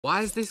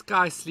Why is this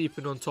guy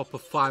sleeping on top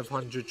of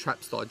 500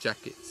 Trapstar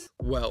jackets?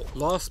 Well,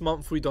 last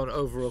month we done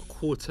over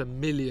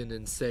 250,000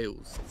 in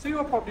sales. So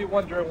you're probably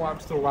wondering why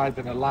I'm still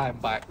riding a Lion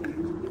bike.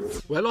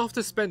 Well,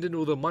 after spending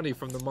all the money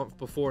from the month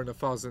before in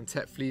 1,000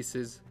 tech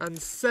fleeces and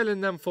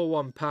selling them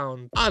for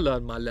 £1, I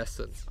learned my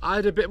lesson. I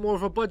had a bit more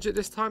of a budget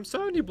this time,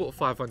 so I only bought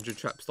 500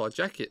 Trapstar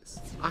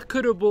jackets. I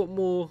could have bought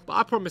more, but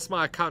I promised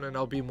my accountant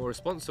I'll be more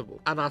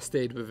responsible, and I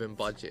stayed within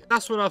budget.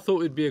 That's when I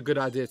thought it'd be a good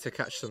idea to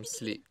catch some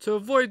sleep. To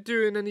avoid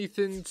doing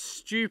anything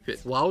stupid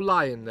while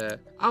lying there,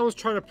 I was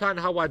trying to plan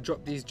how I'd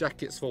drop these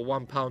jackets for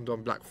 £1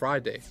 on Black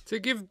Friday to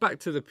give back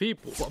to the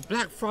people. But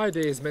Black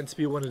Friday is meant to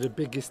be one of the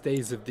biggest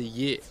days of the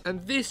year,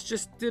 and this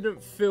just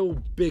didn't feel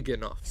big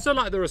enough. So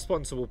like the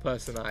responsible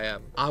person I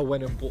am, I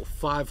went and bought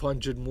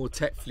 500 more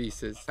tech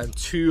fleeces and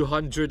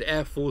 200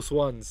 Air Force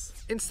Ones.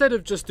 Instead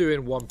of just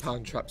doing £1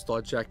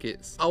 Trapstar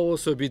jackets, I'll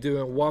also be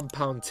doing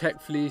 £1 tech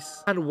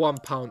fleece and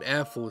 £1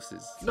 Air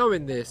Forces.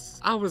 Knowing this,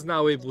 I was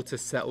now able to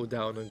settle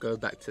down and go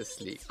back to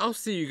sleep. I'll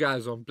see you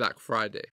guys on Black Friday.